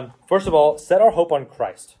them. First of all, set our hope on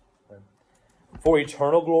Christ. Right? For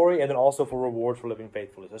eternal glory and then also for rewards for living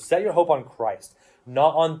faithfully. So set your hope on Christ.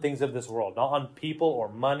 Not on things of this world. Not on people or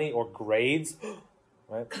money or grades.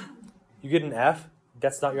 Right? You get an F,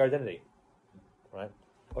 that's not your identity. Right?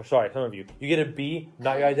 Or sorry, some of you. You get a B,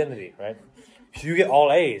 not your identity. Right? If you get all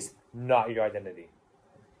A's, not your identity.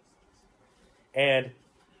 And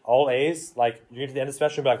all A's, like, you get to the end of the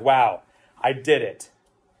semester and be like, wow, I did it.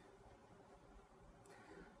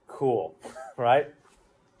 cool, right?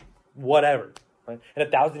 Whatever. Right? In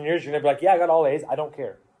 1,000 years, you're going to be like, yeah, I got all A's. I don't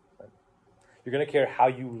care. Right? You're going to care how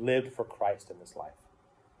you lived for Christ in this life.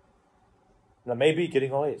 Now, maybe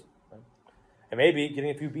getting all A's. Right? And maybe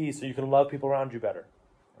getting a few B's so you can love people around you better.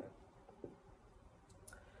 Right?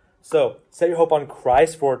 So, set your hope on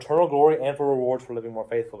Christ for eternal glory and for rewards for living more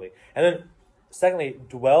faithfully. And then, secondly,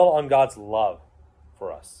 dwell on God's love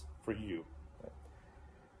for us, for you. Right?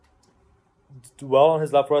 Dwell on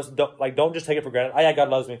his love for us. Don't just take it for granted. Oh, yeah, God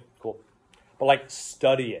loves me. Cool. But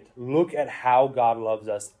study it. Look at how God loves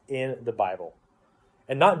us in the Bible.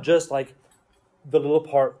 And not just the little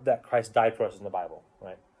part that Christ died for us in the Bible,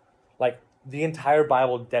 right? The entire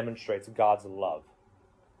Bible demonstrates God's love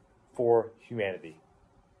for humanity.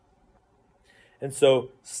 And so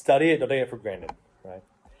study it, don't take it for granted, right?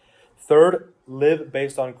 Third, live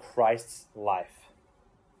based on Christ's life.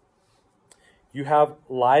 You have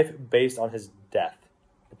life based on his death.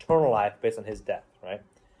 Eternal life based on his death, right?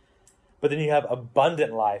 But then you have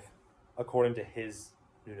abundant life according to his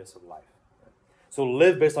newness of life. Right? So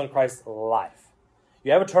live based on Christ's life.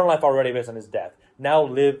 You have eternal life already based on his death. Now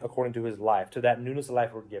live according to his life, to that newness of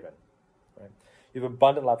life we're given. Right? You have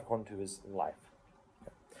abundant life according to his life.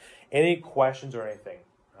 Okay. Any questions or anything,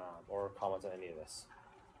 or comments on any of this?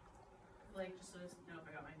 Just to know if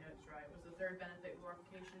I got my notes right, was the third benefit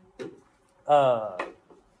glorification?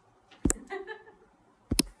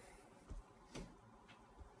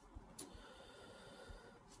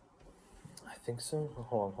 I think so.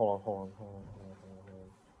 Hold on.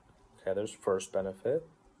 Okay, there's first benefit.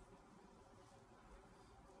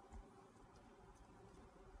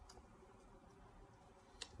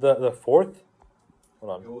 The fourth?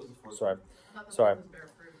 Hold on. What was the fourth? Sorry. I thought the Sorry. fourth was bear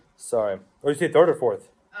fruit. Sorry. Or you say third or fourth?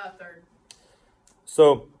 Third.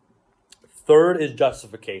 So, third is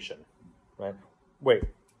justification, right? Wait,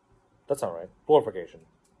 that's not right. Glorification.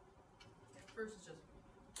 First is just.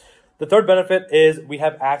 The third benefit is we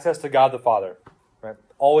have access to God the Father, right?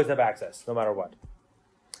 Always have access, no matter what.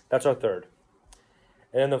 That's our third.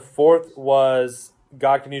 And then the fourth was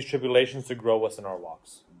God can use tribulations to grow us in our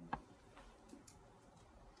walks.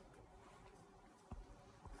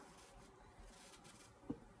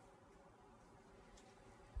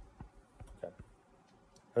 Okay.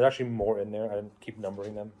 There's actually more in there. I didn't keep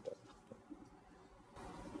numbering them. But.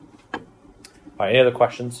 All right, any other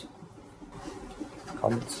questions?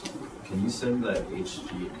 Comments? Can you send that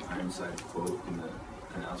H.G. Ironside quote in the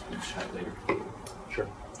announcement chat later? Sure.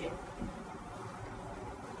 Yeah.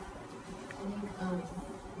 I think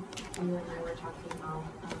you and I were talking about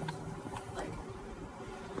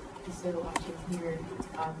instead of watching here,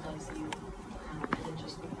 God loves you, and it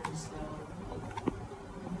just becomes so I'm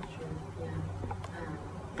not sure, yeah.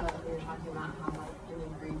 But we were talking about how in the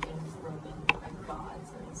Greek and Roman gods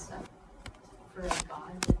and stuff, for a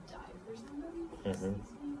god to die for somebody, if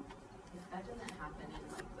that doesn't happen in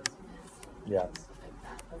those myths and stuff like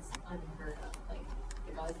that, that's unheard of.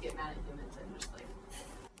 The gods get mad at humans and just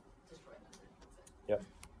destroy them. Yep.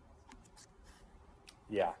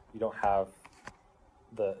 Yeah, you don't have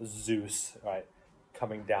the Zeus, right,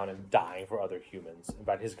 coming down and dying for other humans. In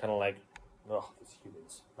fact, he's kind of these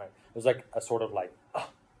humans, right? There's a sort of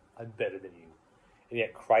I'm better than you. And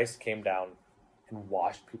yet Christ came down and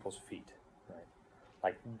washed people's feet,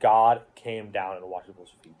 right? God came down and washed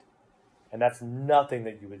people's feet. And that's nothing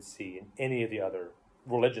that you would see in any of the other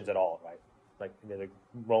religions at all, right? The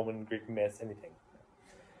Roman, Greek myths, anything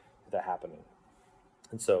that happening.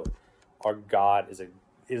 And so our God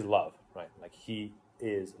is love, right? He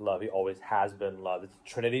is love. He always has been love. It's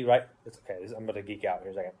Trinity, right? It's okay. I'm going to geek out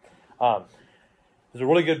here in a second. There's a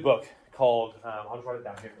really good book called, I'll just write it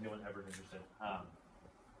down here if anyone ever is interested.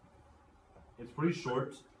 It's pretty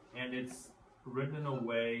short, and it's written in a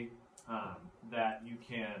way that you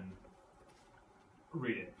can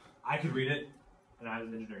read it. I could read it, and I was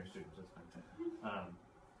an engineering student, so it's fine.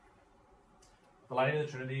 The Lighting of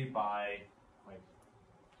the Trinity by, I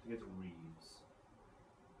think it's Reeves.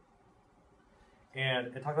 And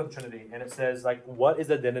it talks about the Trinity, and it says, what is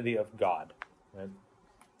the identity of God? Right?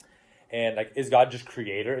 And, is God just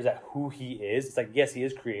creator? Is that who he is? It's yes, he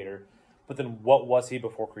is creator, but then what was he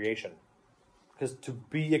before creation? Because to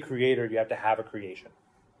be a creator, you have to have a creation.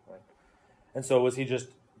 Right? And so was he just,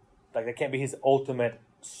 that can't be his ultimate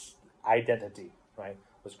identity, right?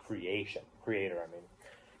 Was creation, creator,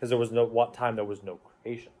 because there was no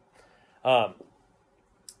creation.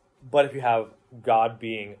 But if you have God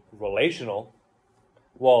being relational,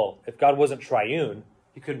 well, if God wasn't triune,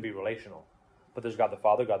 he couldn't be relational. But there's God the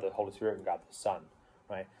Father, God the Holy Spirit, and God the Son,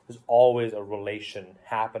 right? There's always a relation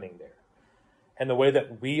happening there. And the way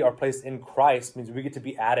that we are placed in Christ means we get to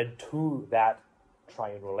be added to that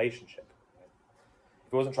triune relationship. Right?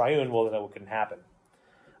 If it wasn't triune, well, then it couldn't happen.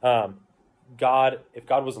 If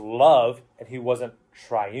God was love and he wasn't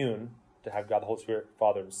triune, to have God the Holy Spirit,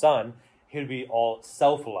 Father and Son, he would be all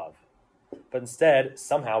self-love. But instead,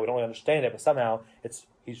 somehow, we don't really understand it, but somehow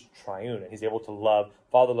he's triune, and he's able to love.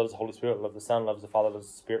 Father loves the Holy Spirit, loves the Son, loves the Father, loves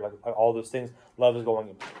the Spirit, like all those things. Love is going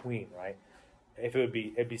in between, right? It'd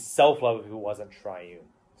be self-love if it wasn't triune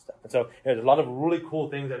stuff. And so there's a lot of really cool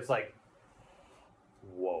things that it's like,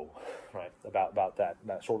 whoa, right, about that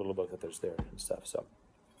short little book that there's there and stuff. So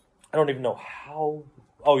I don't even know how.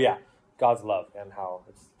 Oh yeah, God's love and how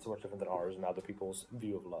it's so much different than ours and other people's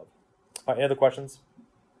view of love. All right, any other questions?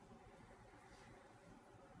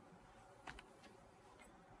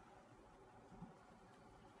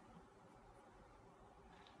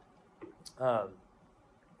 Do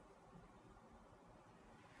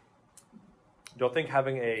you think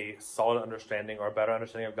having a solid understanding or a better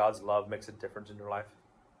understanding of God's love makes a difference in your life?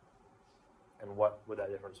 And what would that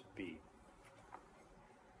difference be?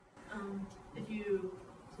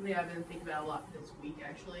 Something I've been thinking about a lot this week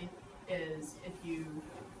actually is if you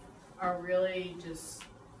are really just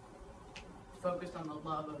focused on the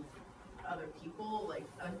love of other people, like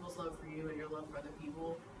other people's love for you and your love for other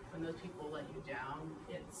people, when those people let you down,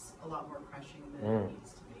 it's a lot more crushing than it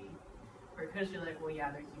needs to be. Or it could just be like, well, yeah,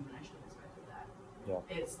 they're human, I should have expected that. Yeah.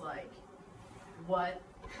 It's like, what?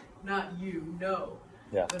 Not you, no.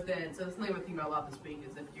 Yeah. But then, so the thing I'm thinking about a lot this week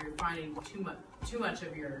is if you're finding too much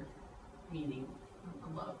of your meaning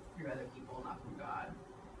and love through other people, not from God,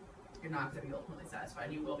 you're not going to be ultimately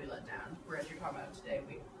satisfied. You will be let down. Whereas you're talking about today,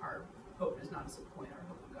 our hope does not disappoint. Our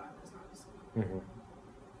hope in God does not disappoint. Mm-hmm.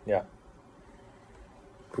 Yeah.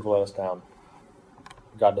 People let us down.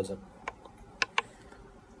 God doesn't.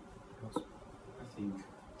 I think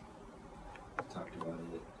I talked about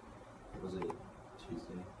it. Was it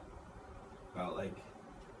Tuesday? About like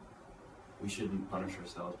we shouldn't punish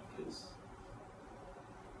ourselves because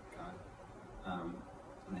God.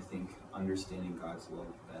 And I think understanding God's love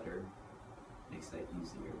better makes that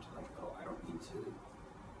easier to like, oh, I don't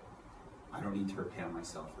need to repent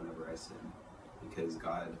myself whenever I sin, because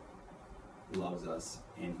God loves us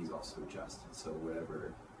and he's also just. So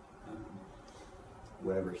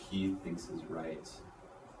whatever he thinks is right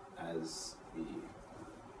as the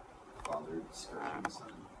Father scourging the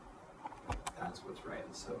Son, that's what's right.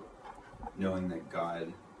 And so knowing that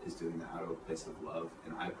God is doing that out of a place of love,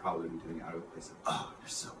 and I probably am doing it out of a place of, oh, you're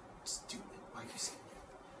so stupid. Why are you saying that?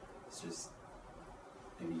 It's just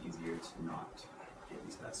maybe easier to not get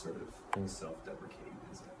into that sort of self-deprecating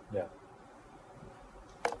mindset. Yeah.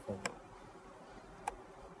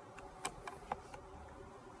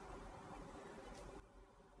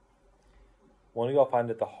 When do y'all find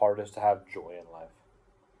it the hardest to have joy in life?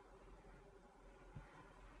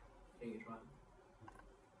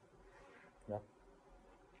 Yeah.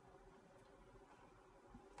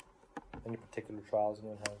 Any particular trials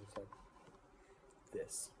anyone has? It's like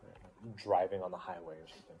this, right? Driving on the highway or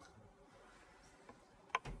something.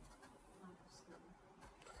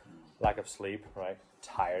 Lack of sleep, right?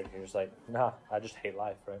 Tired. You're just like, nah, I just hate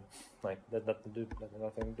life, right? Like, there's nothing to do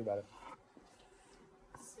about it.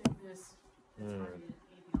 Sickness. It's hard to get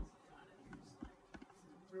anything else done, and you're just like,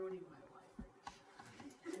 ruining my life.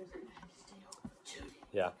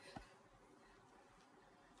 Yeah.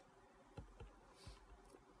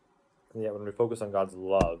 And yet when we focus on God's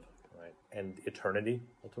love, right, and eternity,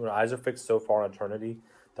 when our eyes are fixed so far on eternity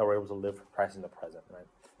that we're able to live for Christ in the present, right?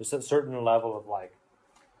 There's a certain level of like,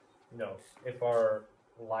 you know, if our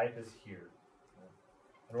life is here, right,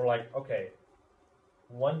 and we're like, okay,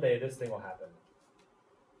 one day this thing will happen,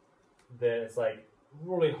 then it's like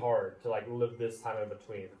really hard to like live this time in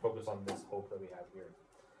between, to focus on this hope that we have here.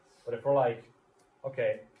 But if we're like,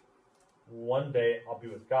 okay, one day I'll be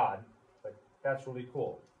with God, like that's really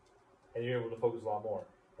cool. And you're able to focus a lot more.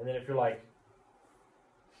 And then if you're like,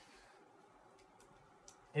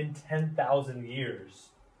 in 10,000 years,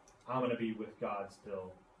 I'm going to be with God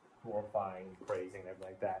still, glorifying, praising, everything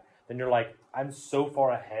like that. Then you're like, I'm so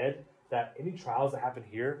far ahead that any trials that happen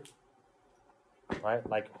here, right,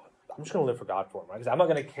 like, I'm just going to live for God for them, right? Because I'm not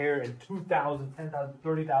going to care in 2,000, 10,000,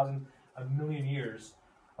 30,000, a million years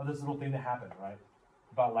of this little thing that happened, right?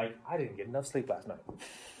 About like, I didn't get enough sleep last night.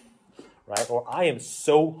 Right? Or I am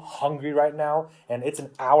so hungry right now, and it's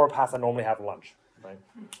an hour past I normally have lunch, right?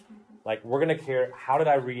 Like, we're going to care, how did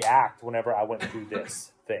I react whenever I went through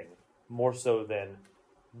this thing, more so than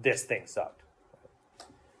this thing sucked. Right?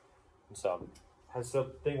 And so, it's a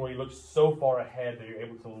thing where you look so far ahead that you're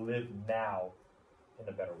able to live now in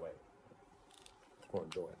a better way. It's more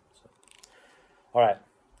joy. So. All right.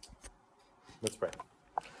 Let's pray.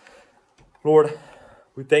 Lord,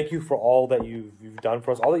 We thank you for all that you've done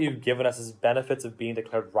for us, all that you've given us as benefits of being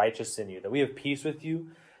declared righteous in you, that we have peace with you,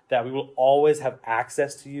 that we will always have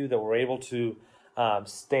access to you, that we're able to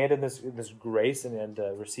stand in this grace and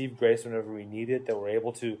receive grace whenever we need it, that we're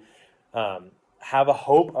able to have a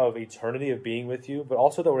hope of eternity of being with you, but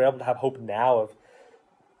also that we're able to have hope now of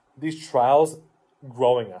these trials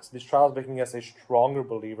growing us, these trials making us a stronger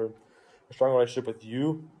believer, a stronger relationship with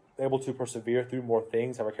you, able to persevere through more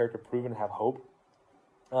things, have our character proven, have hope.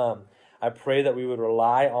 I pray that we would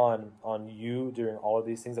rely on you during all of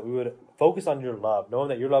these things, that we would focus on your love, knowing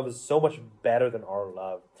that your love is so much better than our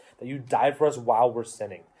love, that you died for us while we're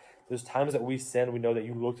sinning. There's times that we sin, we know that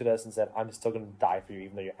you looked at us and said, I'm still going to die for you,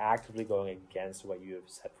 even though you're actively going against what you have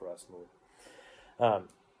said for us, Lord.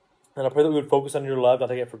 And I pray that we would focus on your love, not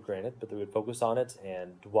take it for granted, but that we would focus on it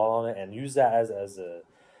and dwell on it and use that as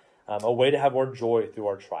a way to have more joy through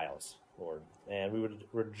our trials, Lord. And we would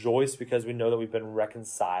rejoice because we know that we've been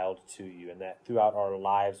reconciled to you, and that throughout our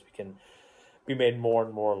lives we can be made more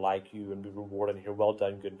and more like you and be rewarded and hear, well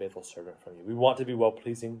done, good and faithful servant from you. We want to be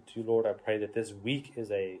well-pleasing to you, Lord. I pray that this week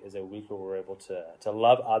is a week where we're able to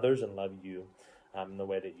love others and love you in the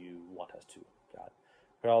way that you want us to, God.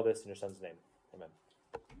 I pray all this in your Son's name. Amen.